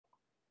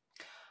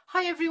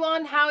Hi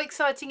everyone, how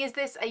exciting is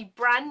this? A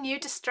brand new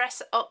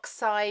Distress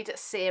Oxide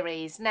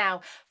series.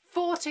 Now,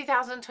 for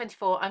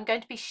 2024, I'm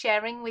going to be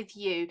sharing with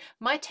you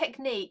my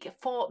technique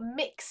for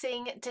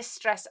mixing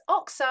Distress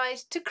Oxide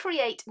to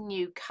create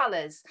new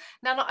colours.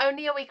 Now, not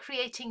only are we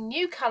creating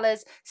new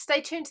colours,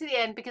 stay tuned to the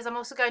end because I'm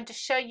also going to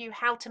show you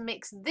how to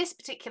mix this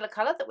particular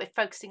colour that we're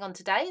focusing on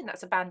today, and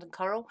that's Abandoned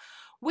Coral,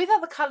 with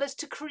other colours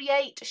to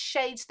create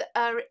shades that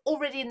are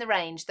already in the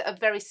range that are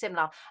very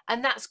similar.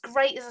 And that's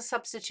great as a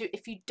substitute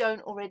if you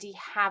don't already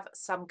have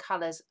some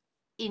colours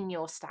in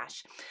your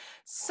stash.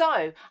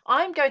 So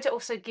I'm going to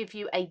also give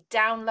you a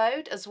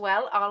download as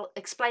well. I'll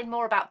explain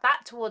more about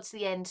that towards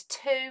the end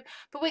too.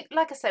 But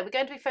like I said, we're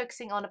going to be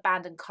focusing on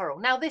Abandoned Coral.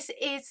 Now this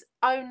is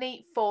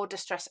only for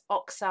Distress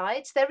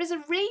Oxides. There is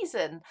a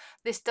reason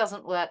this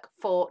doesn't work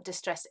for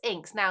Distress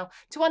Inks. Now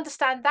to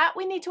understand that,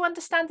 we need to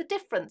understand the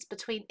difference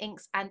between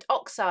inks and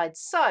oxides.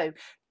 So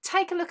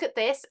take a look at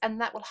this and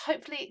that will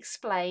hopefully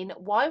explain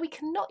why we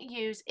cannot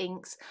use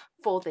inks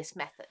for this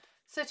method.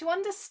 So to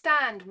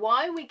understand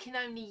why we can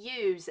only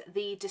use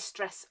the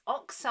Distress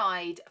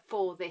Oxide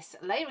for this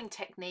layering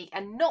technique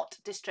and not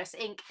Distress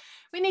Ink,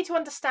 we need to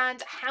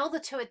understand how the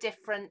two are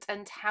different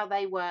and how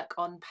they work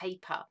on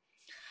paper.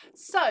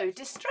 So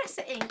Distress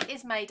Ink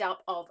is made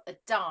up of a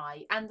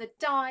dye, and the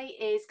dye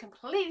is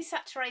completely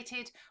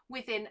saturated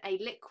within a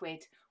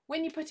liquid.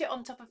 When you put it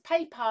on top of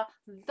paper,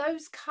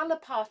 those colour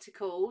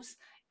particles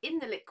in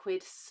the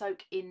liquid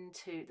soak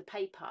into the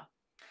paper.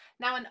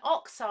 Now an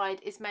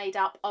oxide is made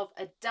up of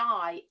a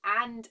dye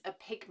and a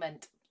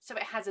pigment. So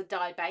it has a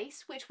dye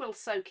base which will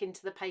soak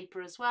into the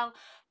paper as well,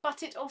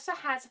 but it also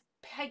has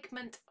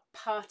pigment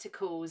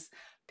particles.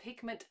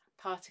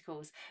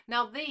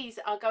 Now these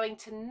are going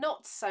to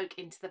not soak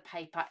into the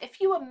paper.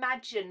 If you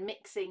imagine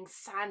mixing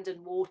sand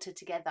and water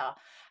together,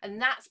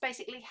 and that's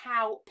basically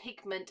how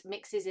pigment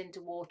mixes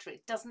into water.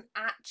 It doesn't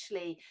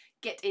actually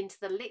get into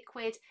the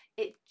liquid,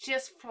 it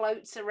just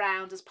floats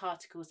around as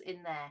particles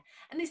in there.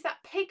 And it's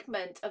that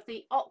pigment of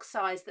the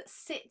oxides that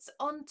sits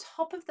on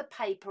top of the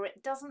paper,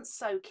 it doesn't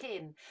soak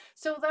in.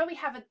 So although we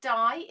have a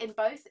dye in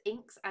both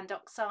inks and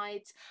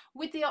oxides,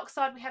 with the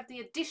oxide we have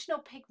the additional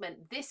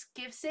pigment. This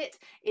gives it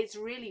its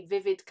really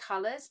vivid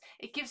colours.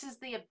 It gives us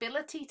the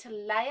ability to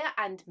layer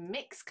and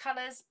mix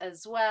colours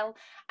as well,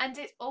 and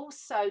it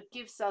also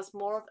gives us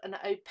more of an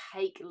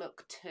opaque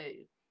look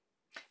too.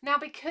 Now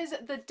because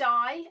the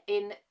dye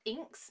in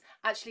inks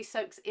actually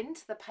soaks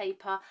into the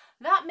paper,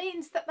 that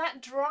means that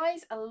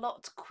dries a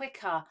lot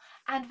quicker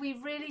and we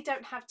really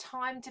don't have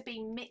time to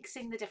be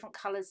mixing the different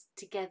colours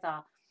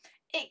together.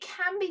 It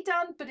can be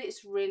done, but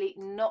it's really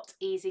not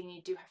easy and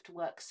you do have to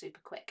work super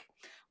quick.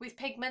 With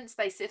pigments,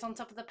 they sit on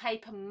top of the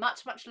paper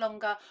much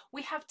longer.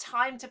 We have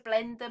time to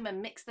blend them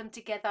and mix them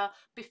together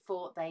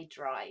before they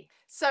dry.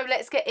 So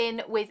let's get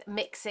in with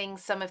mixing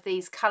some of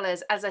these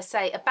colours. As I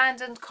say,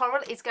 Abandoned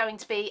Coral is going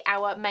to be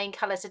our main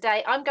colour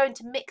today. I'm going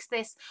to mix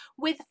this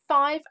with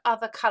 5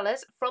 other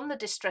colours from the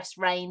Distress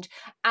range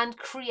and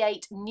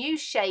create new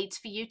shades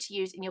for you to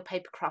use in your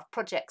papercraft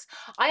projects.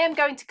 I am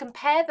going to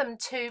compare them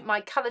to my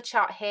colour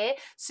chart here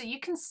so you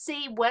can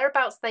see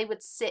whereabouts they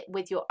would sit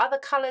with your other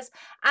colours.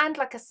 And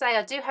like I say,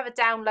 I do have a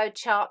download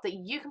chart that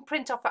you can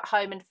print off at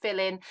home and fill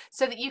in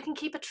so that you can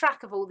keep a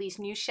track of all these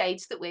new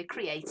shades that we're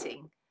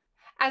creating.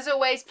 As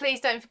always, please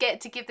don't forget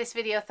to give this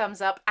video a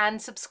thumbs up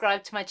and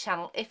subscribe to my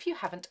channel if you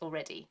haven't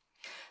already.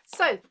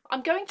 So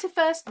I'm going to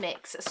first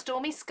mix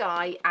Stormy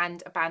Sky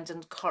and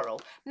Abandoned Coral.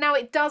 Now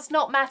it does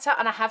not matter,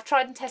 and I have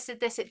tried and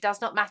tested this, it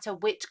does not matter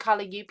which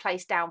colour you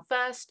place down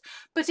first,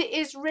 but it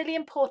is really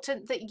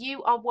important that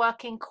you are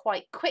working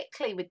quite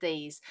quickly with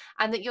these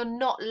and that you're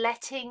not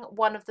letting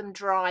one of them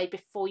dry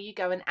before you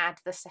go and add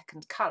the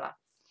second colour.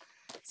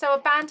 So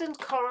Abandoned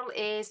Coral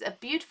is a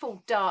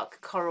beautiful dark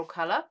coral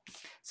colour.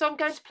 So I'm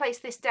going to place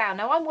this down.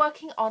 Now I'm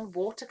working on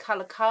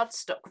watercolour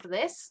cardstock for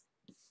this,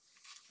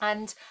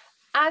 and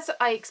as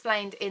I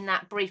explained in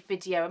that brief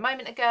video a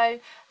moment ago,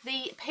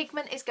 the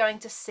pigment is going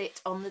to sit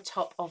on the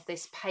top of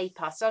this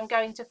paper. So I'm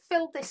going to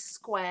fill this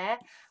square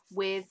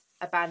with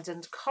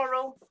Abandoned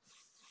Coral,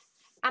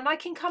 and I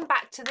can come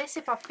back to this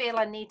if I feel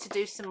I need to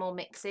do some more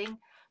mixing.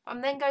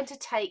 I'm then going to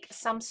take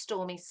some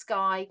Stormy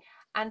Sky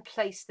and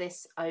place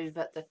this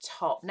over the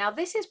top. Now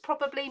this is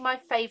probably my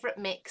favourite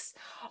mix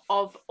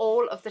of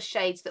all of the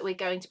shades that we're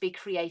going to be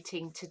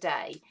creating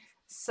today.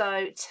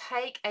 So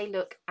take a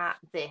look at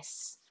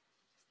this.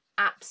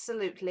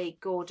 Absolutely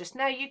gorgeous.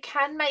 Now you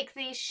can make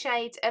these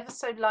shades ever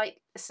so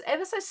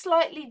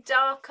slightly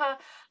darker,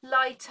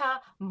 lighter,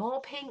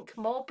 more pink,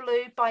 more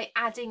blue by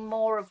adding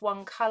more of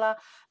one colour,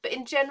 but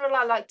in general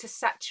I like to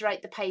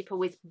saturate the paper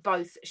with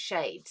both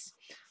shades.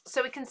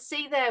 So we can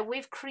see there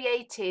we've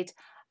created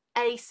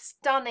a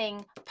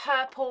stunning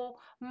purple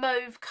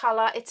mauve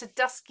colour. It's a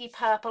dusky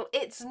purple.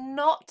 It's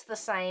not the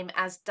same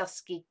as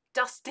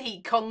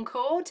Dusty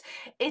Concord.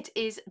 It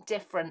is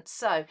different.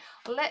 So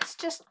let's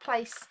just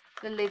place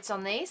the lids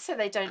on these so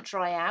they don't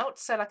dry out.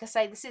 So like I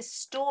say, this is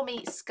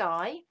Stormy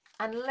Sky,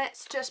 and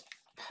let's just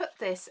put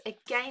this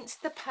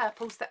against the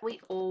purples that we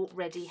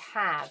already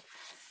have.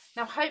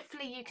 Now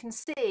hopefully you can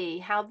see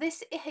how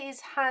this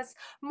has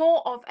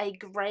more of a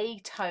grey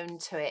tone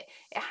to it.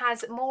 It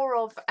has more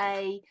of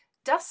a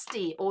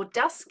dusty or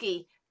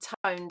dusky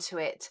tone to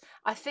it.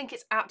 I think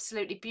it's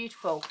absolutely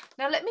beautiful.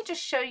 Now let me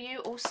just show you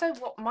also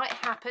what might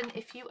happen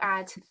if you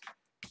add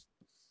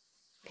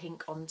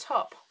pink on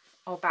top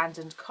or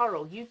abandoned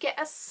coral. You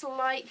get a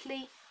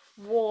slightly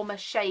warmer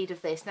shade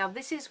of this. Now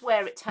this is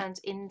where it turns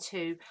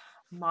into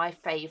my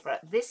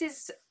favourite. This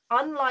is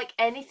unlike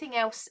anything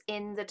else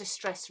in the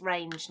Distress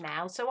range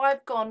now. So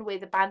I've gone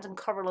with abandoned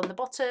coral on the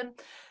bottom,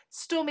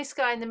 stormy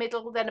sky in the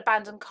middle, then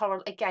abandoned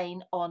coral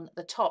again on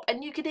the top.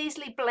 And you could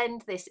easily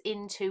blend this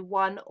into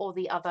one or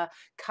the other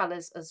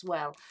colours as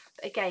well.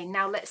 But again,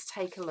 now let's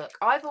take a look.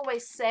 I've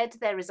always said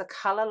there is a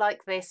colour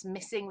like this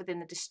missing within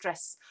the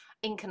Distress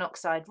Ink and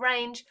Oxide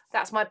range.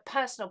 That's my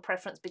personal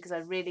preference because I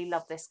really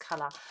love this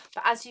colour.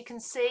 But as you can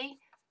see,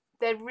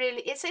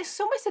 it's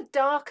almost a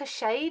darker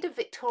shade of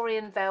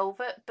Victorian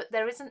velvet, but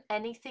there isn't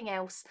anything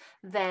else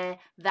there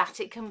that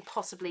it can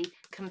possibly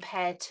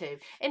compare to.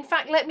 In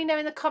fact, let me know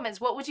in the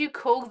comments, what would you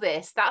call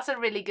this? That's a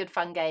really good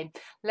fun game.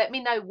 Let me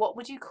know, what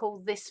would you call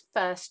this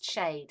first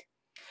shade?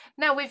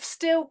 Now we've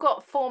still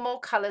got 4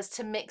 more colours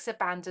to mix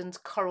abandoned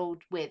coral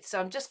with, so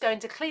I'm just going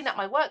to clean up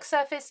my work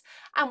surface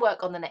and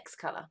work on the next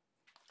colour.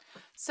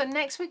 So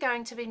next we're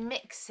going to be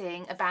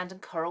mixing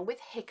abandoned coral with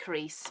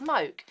hickory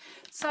smoke.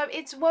 So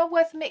it's well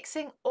worth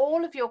mixing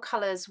all of your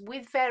colours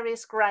with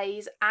various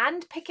greys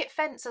and picket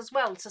fence as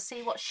well to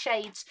see what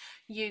shades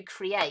you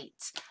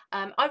create.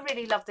 I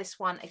really love this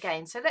one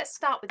again. So let's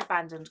start with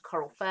abandoned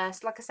coral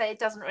first. Like I say, it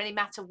doesn't really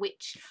matter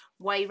which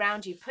way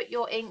round you put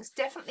your inks.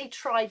 Definitely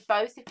try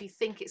both if you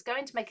think it's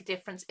going to make a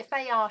difference. If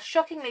they are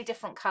shockingly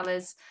different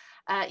colours,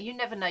 you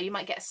never know, you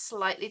might get a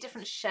slightly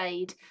different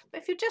shade.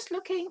 But if you're just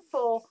looking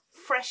for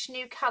fresh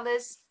new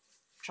colours,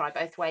 try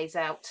both ways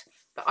out.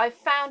 But I've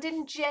found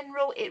in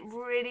general it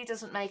really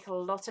doesn't make a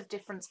lot of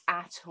difference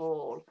at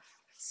all.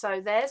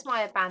 So there's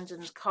my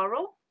abandoned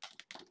coral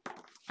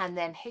and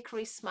then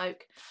hickory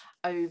smoke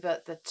over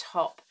the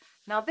top.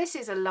 Now this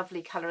is a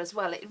lovely colour as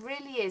well. It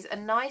really is a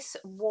nice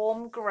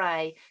warm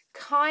grey,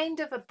 kind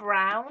of a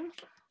brown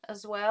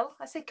as well.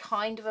 I say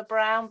kind of a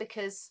brown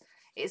because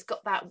it's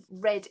got that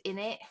red in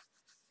it,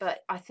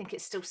 but I think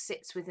it still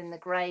sits within the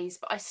greys.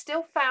 But I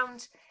still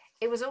found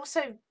it was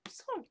also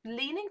sort of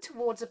leaning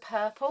towards a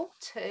purple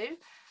too.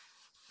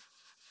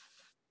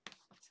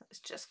 So let's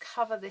just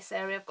cover this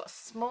area. I've got a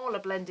smaller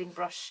blending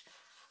brush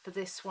for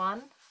this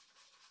one.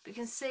 But you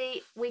can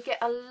see we get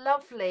a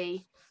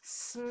lovely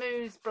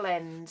smooth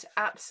blend,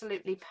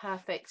 absolutely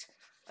perfect,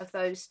 of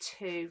those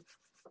two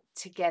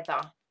together.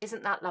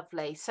 Isn't that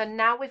lovely? So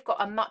now we've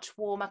got a much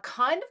warmer,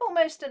 kind of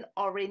almost an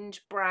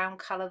orange brown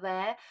colour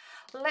there.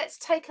 Let's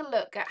take a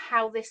look at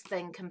how this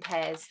then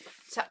compares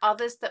to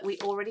others that we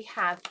already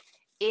have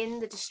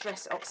in the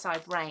Distress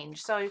Oxide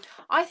range. So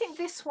I think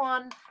this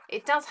one,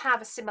 it does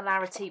have a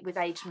similarity with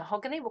aged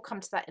mahogany. We'll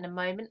come to that in a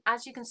moment.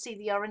 As you can see,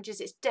 the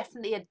oranges, it's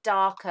definitely a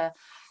darker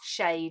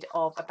shade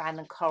of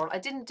abandoned coral. I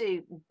didn't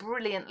do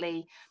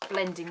brilliantly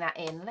blending that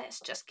in. Let's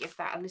just give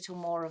that a little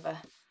more of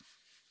a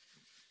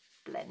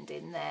blend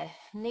in there,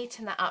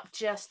 neaten that up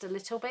just a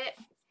little bit.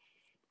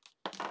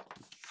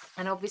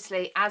 And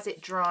obviously as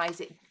it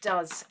dries it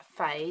does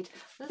fade.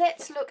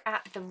 Let's look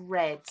at the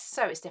reds.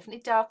 So it's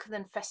definitely darker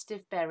than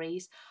Festive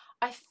Berries.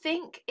 I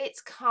think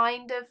it's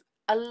kind of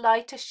a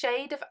lighter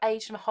shade of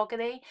aged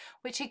mahogany,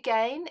 which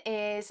again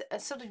is a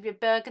sort of your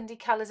burgundy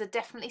colours are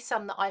definitely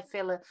some that I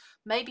feel are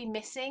maybe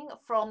missing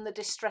from the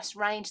Distress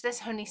range.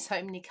 There's only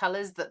so many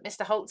colours that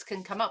Mr. Holtz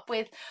can come up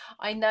with.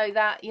 I know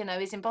that, you know,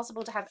 it's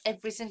impossible to have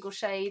every single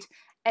shade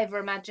ever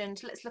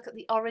imagined. Let's look at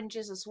the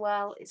oranges as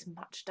well. It's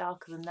much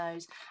darker than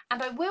those.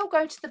 And I will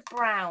go to the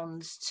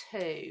browns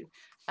too,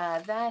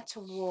 there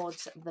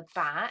towards the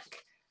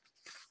back.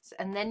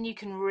 And then you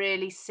can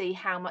really see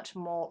how much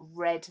more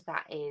red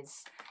that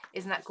is.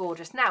 Isn't that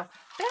gorgeous? Now,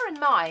 bear in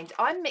mind,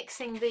 I'm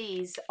mixing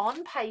these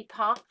on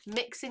paper,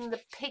 mixing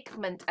the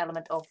pigment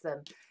element of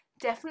them.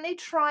 Definitely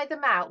try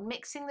them out,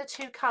 mixing the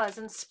two colours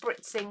and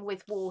spritzing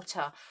with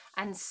water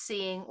and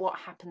seeing what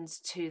happens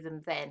to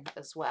them then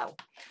as well.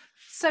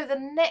 So the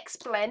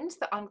next blend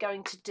that I'm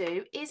going to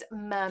do is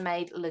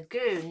Mermaid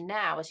Lagoon.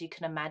 Now, as you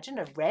can imagine,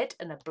 a red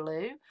and a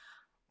blue.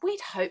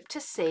 We'd hope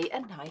to see a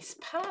nice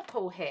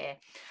purple here.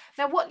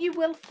 Now what you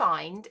will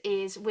find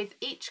is with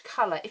each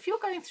colour, if you're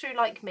going through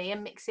like me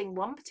and mixing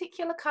one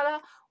particular colour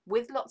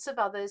with lots of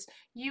others,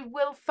 you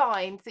will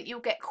find that you'll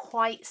get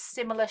quite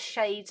similar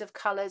shades of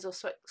colours or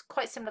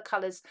quite similar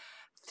colours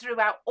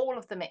throughout all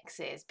of the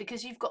mixes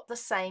because you've got the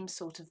same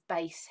sort of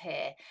base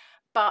here.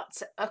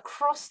 But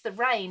across the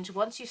range,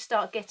 once you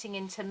start getting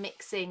into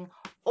mixing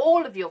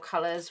all of your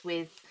colours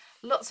with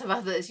lots of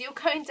others, you're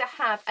going to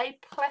have a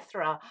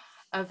plethora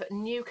of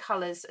new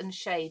colours and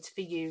shades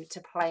for you to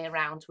play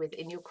around with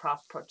in your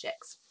craft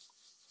projects.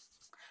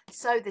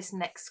 So this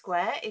next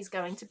square is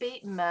going to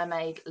be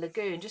Mermaid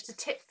Lagoon. Just a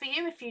tip for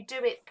you, if you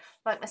do it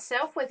like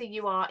myself, whether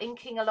you are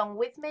inking along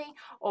with me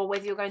or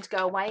whether you're going to go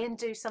away and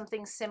do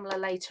something similar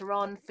later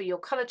on for your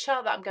colour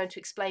chart that I'm going to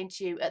explain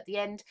to you at the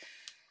end,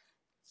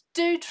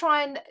 Do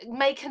try and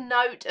make a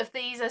note of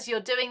these as you're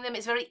doing them.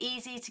 It's very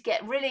easy to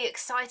get really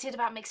excited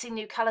about mixing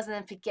new colours and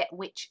then forget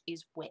which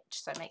is which.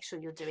 So make sure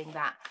you're doing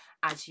that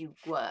as you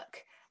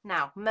work.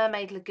 Now,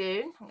 Mermaid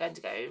Lagoon, I'm going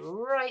to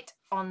go right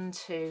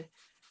onto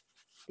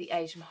the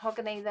Aged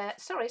Mahogany there.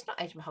 Sorry, it's not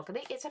Aged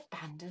Mahogany, it's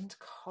Abandoned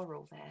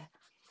Coral there.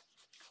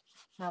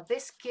 Now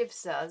this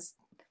gives us,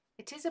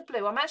 it is a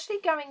blue. I'm actually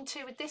going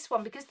to, with this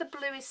one, because the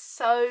blue is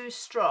so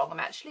strong, I'm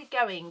actually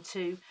going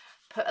to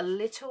put a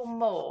little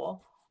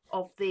more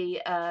of the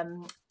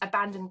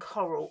Abandoned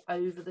Coral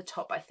over the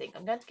top, I think.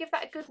 I'm going to give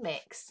that a good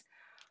mix.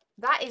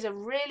 That is a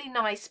really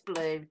nice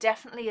blue,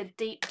 definitely a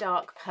deep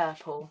dark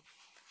purple.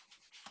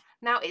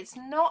 Now it's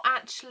not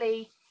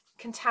actually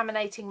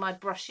contaminating my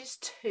brushes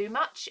too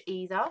much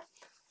either.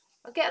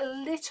 I'll get a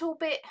little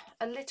bit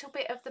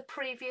of the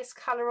previous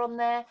colour on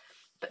there,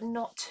 but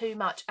not too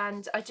much.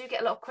 And I do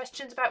get a lot of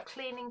questions about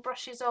cleaning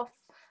brushes off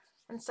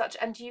and such,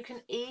 and you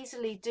can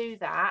easily do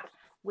that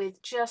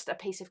with just a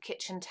piece of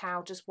kitchen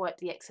towel. Just wipe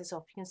the excess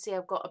off. You can see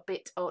I've got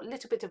a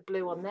little bit of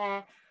blue on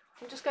there.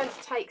 I'm just going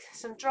to take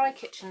some dry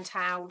kitchen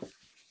towel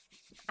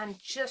and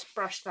just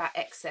brush that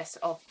excess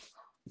off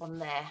on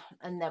there,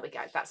 and there we go.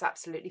 That's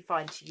absolutely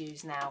fine to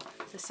use now.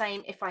 The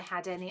same if I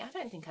had any, I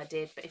don't think I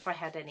did, but if I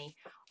had any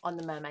on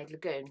the Mermaid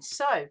Lagoon.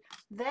 So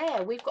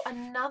there we've got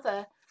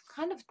another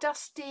kind of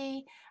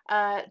dusty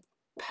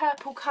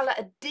purple colour,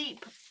 a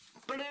deep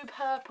blue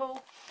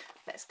purple.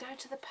 Let's go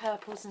to the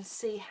purples and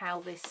see how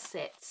this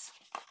sits.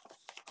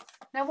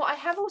 Now what I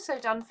have also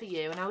done for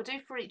you, and I will do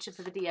for each of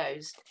the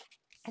videos,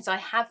 is I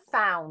have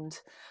found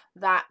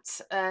that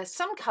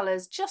some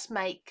colours just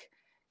make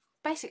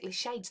basically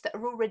shades that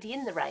are already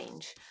in the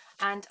range,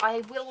 and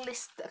I will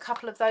list a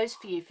couple of those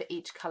for you for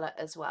each colour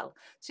as well.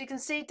 So you can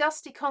see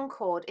Dusty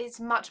Concord is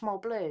much more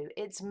blue,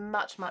 it's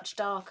much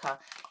darker.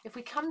 If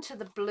we come to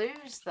the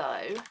blues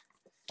though,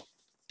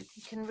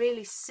 you can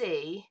really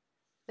see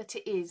that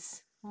it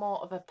is more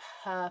of a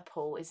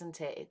purple, isn't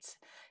it?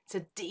 It's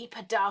a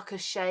deeper, darker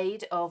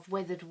shade of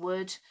Weathered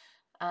Wood,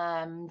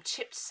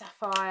 Chipped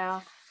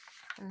Sapphire.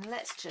 And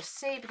let's just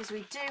see, because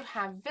we do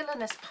have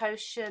Villainous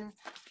Potion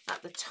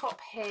at the top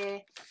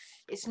here.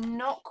 It's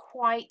not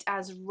quite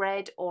as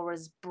red or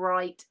as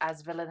bright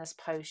as Villainous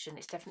Potion.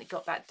 It's definitely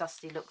got that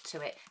dusty look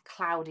to it,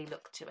 cloudy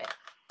look to it.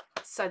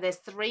 So there's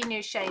 3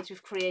 new shades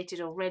we've created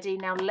already.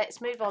 Now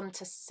let's move on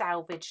to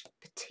Salvage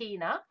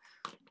Patina.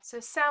 So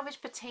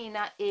Salvage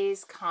Patina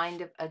is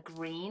kind of a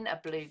green,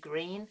 a blue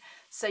green.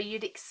 So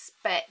you'd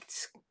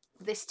expect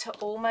this to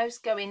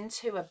almost go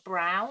into a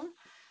brown.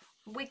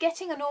 We're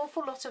getting an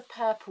awful lot of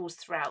purples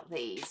throughout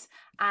these,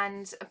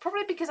 and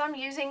probably because I'm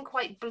using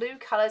quite blue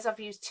colours. I've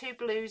used 2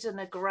 blues and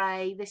a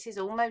grey. This is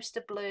almost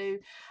a blue,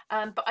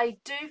 but I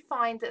do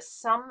find that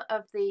some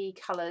of the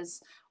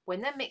colours,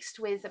 when they're mixed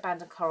with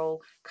Abandoned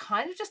Coral,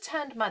 kind of just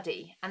turned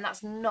muddy, and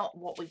that's not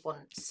what we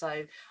want.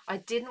 So I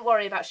didn't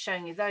worry about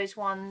showing you those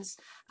ones.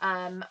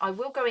 I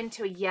will go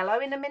into a yellow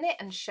in a minute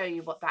and show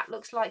you what that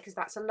looks like, because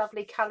that's a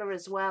lovely colour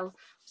as well.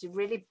 So it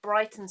really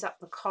brightens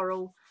up the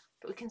coral.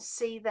 But we can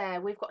see there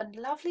we've got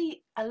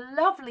a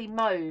lovely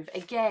mauve,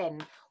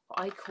 again what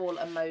I call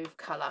a mauve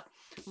colour,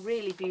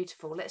 really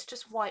beautiful. Let's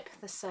just wipe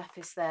the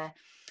surface there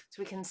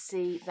so we can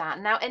see that.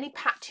 Now any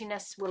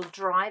patchiness will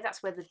dry,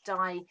 that's where the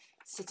dye is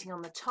sitting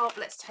on the top.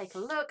 Let's take a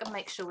look and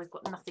make sure we've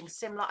got nothing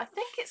similar. I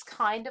think it's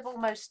kind of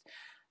almost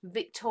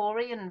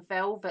Victorian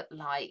velvet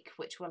like,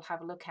 which we'll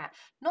have a look at.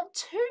 Not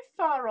too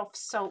far off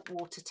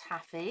Saltwater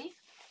Taffy.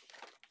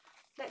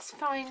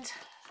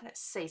 Let's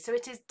see, so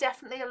it is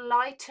definitely a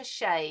lighter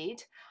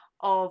shade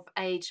of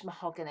Aged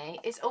Mahogany.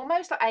 It's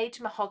almost like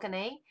Aged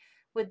Mahogany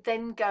would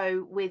then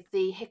go with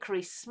the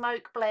Hickory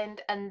Smoke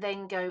blend and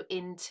then go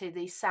into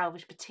the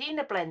Salvage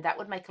Patina blend. That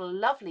would make a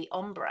lovely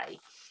ombre.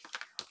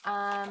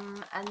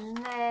 And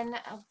then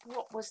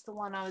what was the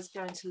one I was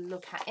going to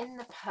look at in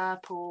the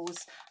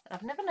purples?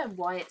 I've never known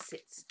why it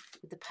sits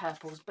with the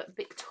purples, but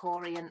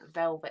Victorian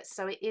Velvet.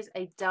 So it is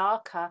a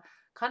darker,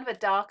 kind of a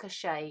darker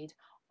shade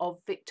of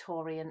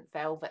Victorian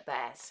Velvet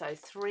there. So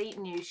 3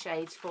 new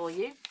shades for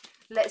you.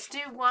 Let's do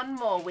one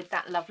more with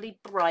that lovely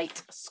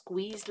bright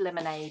Squeezed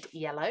Lemonade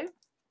yellow.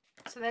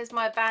 So there's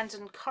my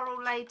Abandoned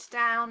Coral laid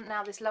down.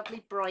 Now this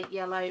lovely bright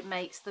yellow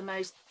makes the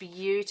most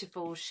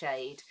beautiful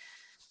shade.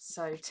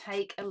 So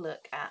take a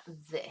look at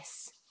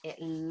this.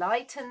 It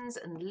lightens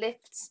and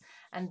lifts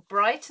and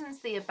brightens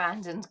the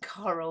Abandoned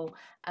Coral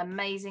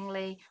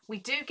amazingly. We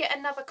do get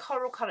another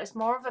coral colour. It's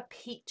more of a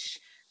peach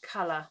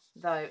colour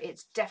though.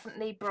 It's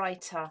definitely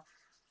brighter.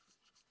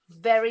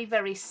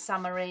 Very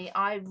summery.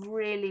 I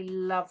really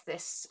love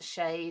this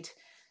shade.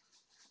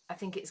 I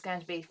think it's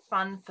going to be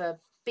fun for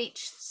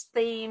beach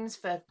themes,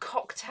 for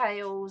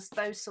cocktails,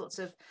 those sorts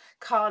of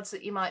cards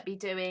that you might be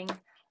doing.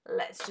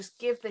 Let's just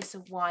give this a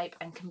wipe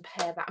and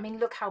compare that. I mean,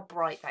 look how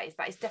bright that is.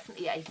 That is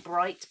definitely a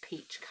bright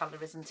peach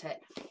colour, isn't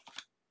it?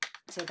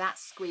 So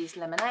that's Squeezed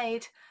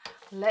Lemonade.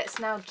 Let's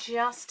now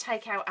just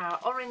take out our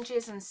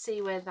oranges and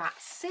see where that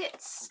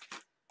sits.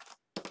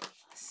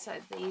 So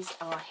these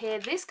are here.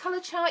 This colour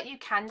chart you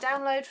can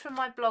download from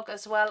my blog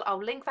as well.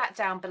 I'll link that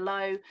down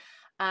below.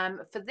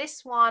 For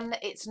this one,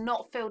 it's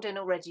not filled in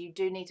already. You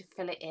do need to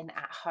fill it in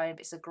at home.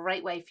 It's a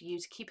great way for you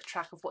to keep a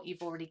track of what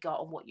you've already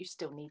got and what you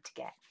still need to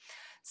get.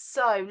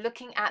 So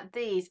looking at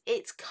these,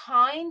 it's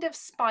kind of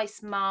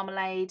spice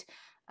marmalade,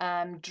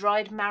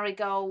 dried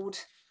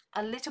marigold,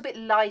 a little bit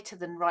lighter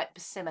than ripe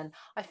persimmon.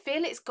 I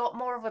feel it's got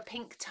more of a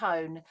pink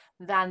tone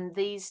than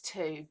these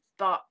two,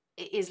 but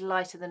it is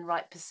lighter than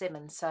ripe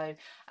persimmon. So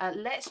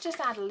let's just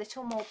add a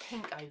little more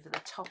pink over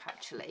the top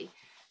actually,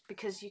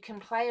 because you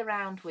can play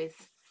around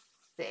with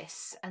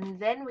this, and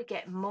then we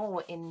get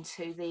more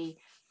into the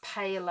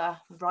paler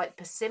ripe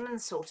persimmon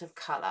sort of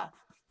colour,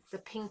 the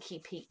pinky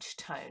peach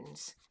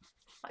tones.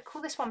 I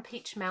call this one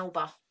Peach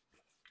Melba,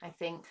 I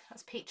think.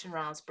 That's peach and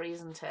raspberry,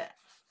 isn't it?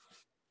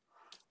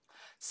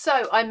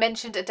 So I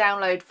mentioned a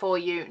download for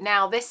you.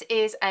 Now this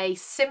is a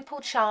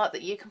simple chart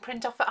that you can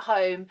print off at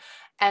home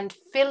and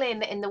fill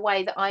in the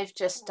way that I've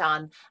just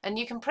done. And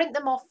you can print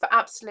them off for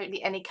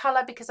absolutely any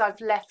colour, because I've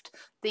left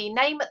the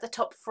name at the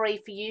top free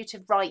for you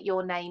to write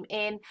your name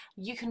in.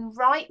 You can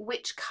write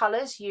which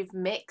colours you've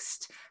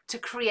mixed to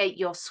create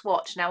your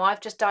swatch. Now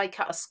I've just die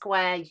cut a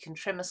square. You can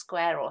trim a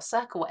square or a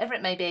circle, whatever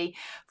it may be,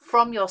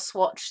 from your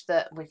swatch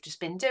that we've just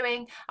been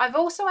doing. I've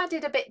also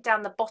added a bit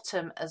down the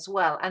bottom as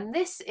well, and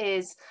this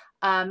is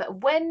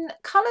when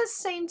colours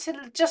seem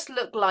to just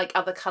look like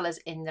other colours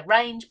in the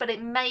range, but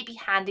it may be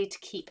handy to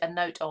keep a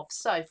note of.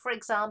 So for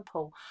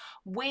example,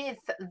 with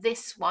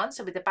this one,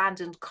 so with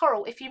Abandoned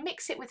Coral, if you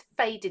mix it with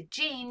Faded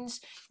Jeans,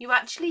 you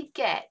actually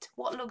get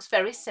what looks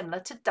very similar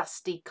to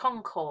Dusty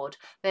Concord.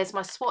 There's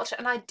my swatch,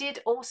 and I did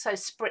also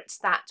spritz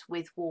that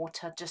with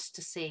water just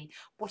to see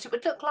what it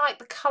would look like.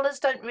 The colours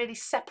don't really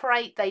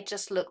separate, they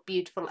just look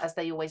beautiful as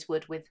they always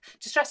would with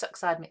Distress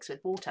Oxide mixed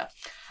with water.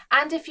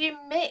 And if you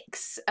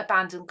mix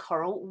Abandoned Coral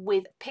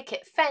with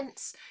Picket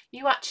Fence,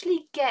 you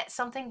actually get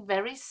something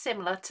very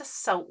similar to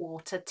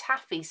Saltwater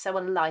Taffy, so a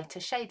lighter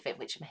shade of it,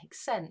 which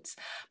makes sense.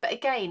 But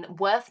again,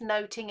 worth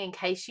noting in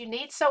case you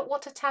need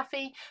Saltwater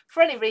Taffy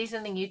for any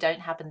reason and you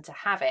don't happen to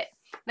have it.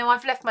 Now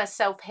I've left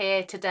myself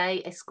here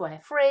today a square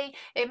free.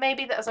 It may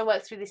be that as I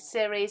work through this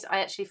series I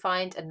actually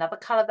find another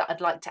colour that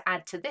I'd like to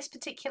add to this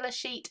particular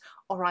sheet,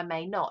 or I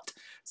may not.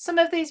 Some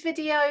of these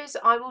videos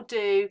I will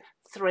do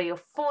 3 or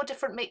 4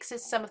 different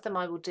mixes, some of them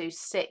I will do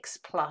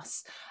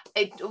 6+.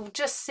 It will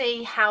just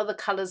see how the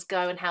colours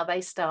go and how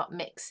they start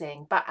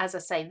mixing. But as I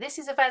say, this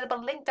is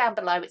available, link down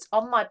below, it's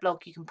on my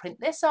blog. You can print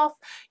this off,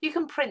 you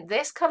can print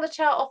this colour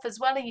chart off as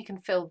well, and you can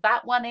fill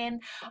that one in.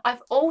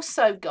 I've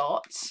also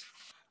got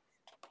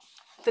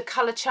the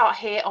colour chart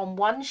here on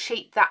one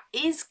sheet that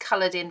is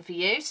coloured in for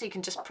you, so you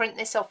can just print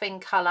this off in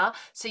colour,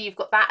 so you've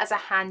got that as a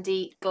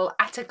handy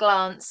at a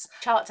glance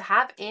chart to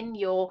have in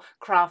your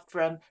craft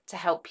room to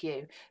help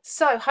you.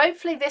 So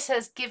hopefully this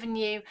has given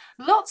you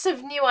lots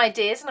of new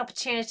ideas and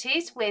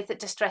opportunities with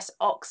Distress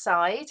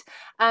Oxide.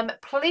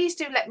 Please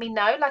do let me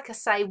know, like I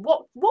say,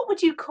 what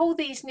would you call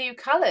these new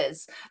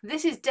colours?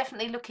 This is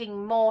definitely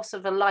looking more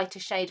sort of a lighter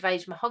shade of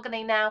aged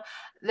mahogany now.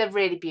 They're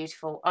really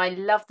beautiful. I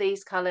love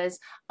these colours.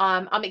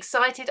 I'm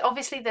excited.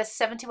 Obviously there's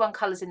 71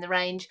 colours in the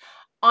range.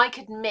 I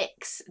could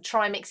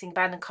try mixing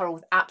Abandoned Coral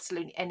with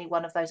absolutely any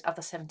one of those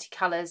other 70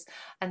 colours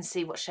and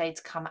see what shades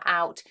come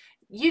out.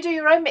 You do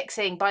your own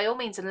mixing by all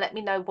means and let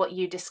me know what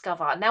you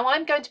discover. Now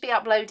I'm going to be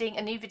uploading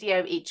a new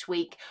video each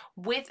week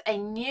with a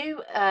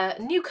new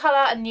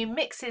colour and new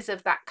mixes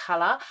of that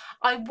colour.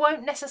 I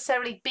won't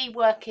necessarily be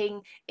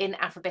working in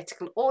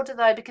alphabetical order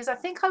though, because I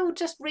think I will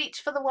just reach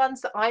for the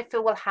ones that I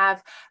feel will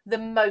have the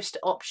most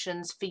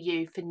options for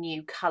you for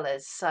new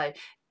colours. So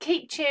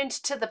keep tuned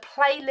to the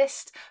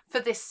playlist for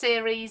this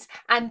series,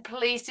 and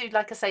please do,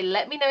 like I say,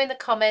 let me know in the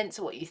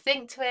comments what you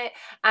think to it,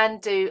 and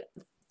do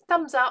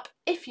thumbs up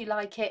if you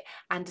like it,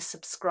 and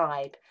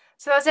subscribe.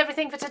 So that's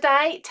everything for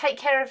today. Take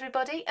care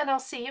everybody, and I'll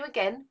see you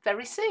again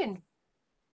very soon.